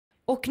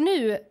Och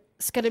nu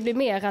ska det bli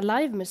mera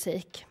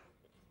livemusik.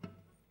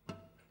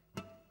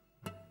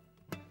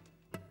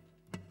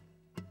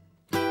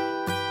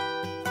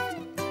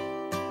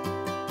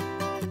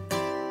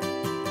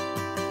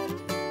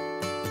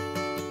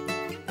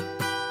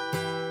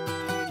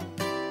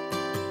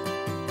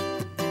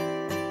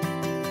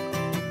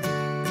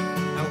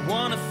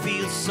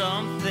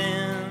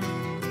 Something,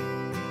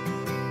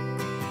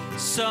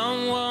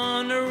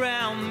 someone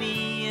around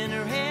me, and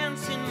her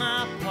hands in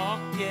my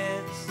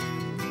pockets.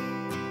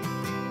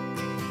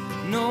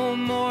 No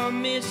more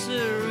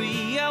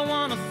misery, I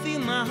wanna feel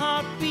my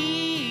heart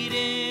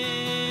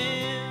beating,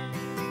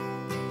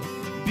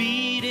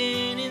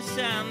 beating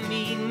inside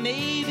me.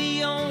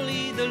 Maybe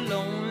only the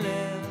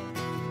lonely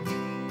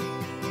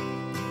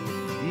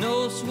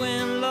knows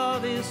when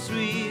love is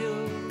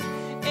real.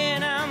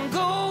 And I'm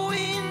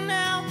going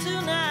out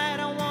tonight,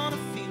 I wanna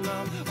feel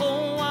love.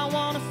 Oh, I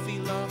wanna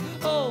feel love.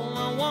 Oh,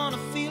 I wanna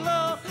feel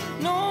love.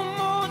 No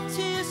more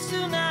tears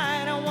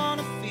tonight, I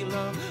wanna feel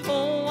love.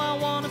 Oh, I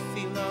wanna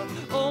feel love.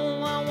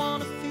 Oh, I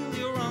wanna feel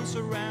your arms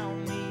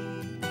around me.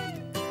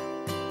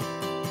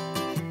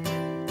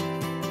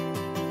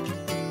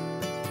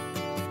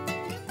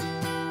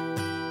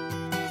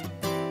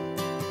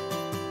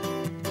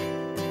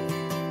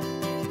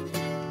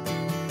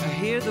 I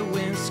hear the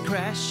winds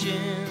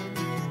crashing,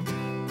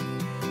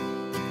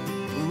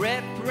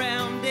 wrap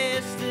round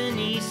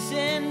destiny,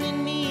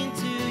 sending me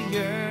into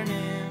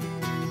yearning.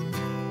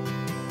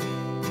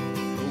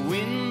 The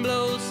wind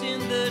blows in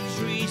the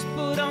trees,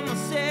 put on my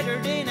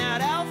Saturday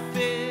night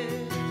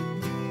outfit,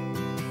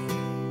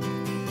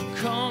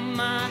 comb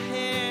my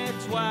hair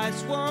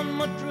twice, one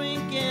more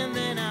drink and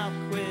then I'll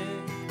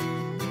quit.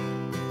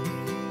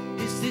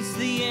 Is this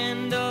the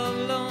end of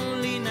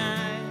lonely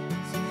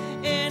nights?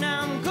 And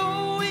I'm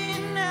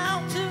going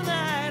out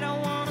tonight, I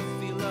wanna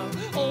feel love.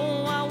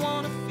 Oh, I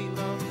wanna feel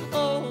love.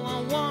 Oh,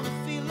 I wanna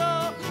feel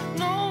love.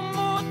 No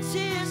more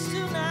tears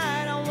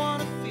tonight, I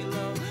wanna feel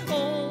love.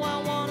 Oh, I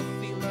wanna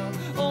feel love.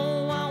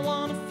 Oh, I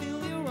wanna feel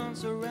your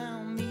arms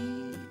around me.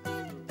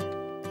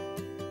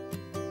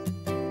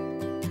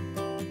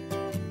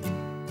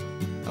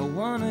 I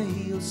wanna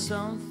heal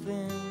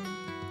something,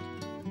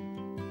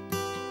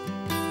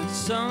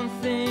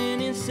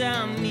 something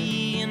inside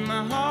me, and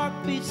my heart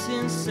beats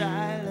in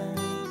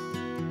silence.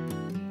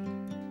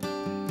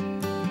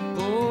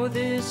 Oh,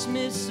 this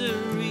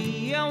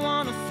misery, I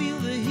wanna feel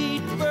the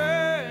heat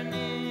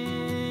burning,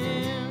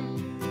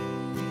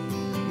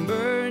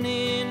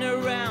 burning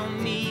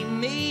around me.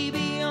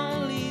 Maybe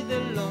only the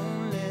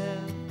lonely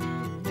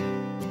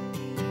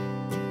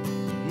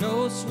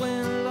knows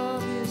when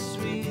love is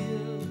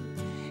real.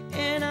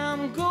 And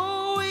I'm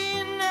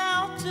going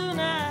out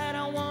tonight,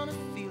 I wanna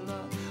feel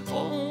love.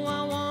 Oh,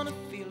 I wanna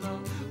feel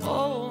love.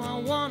 Oh, I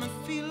wanna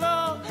feel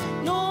love.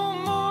 No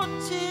more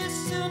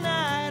tears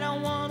tonight, I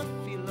wanna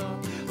feel love.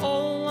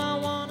 Oh, I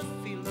wanna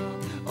feel love.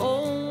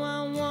 Oh, I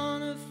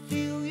wanna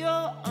feel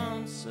your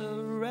arms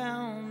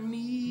around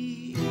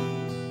me.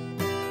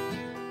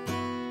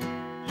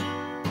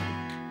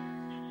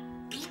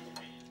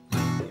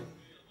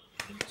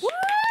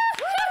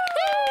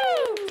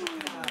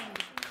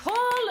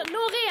 Carl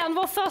Noren,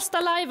 vår första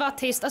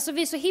liveartist. Alltså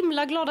vi är så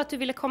himla glada att du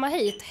ville komma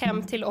hit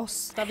hem till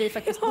oss där vi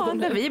faktiskt bor nu.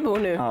 Där vi bor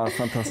nu. Ja,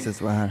 fantastiskt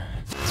att vara här.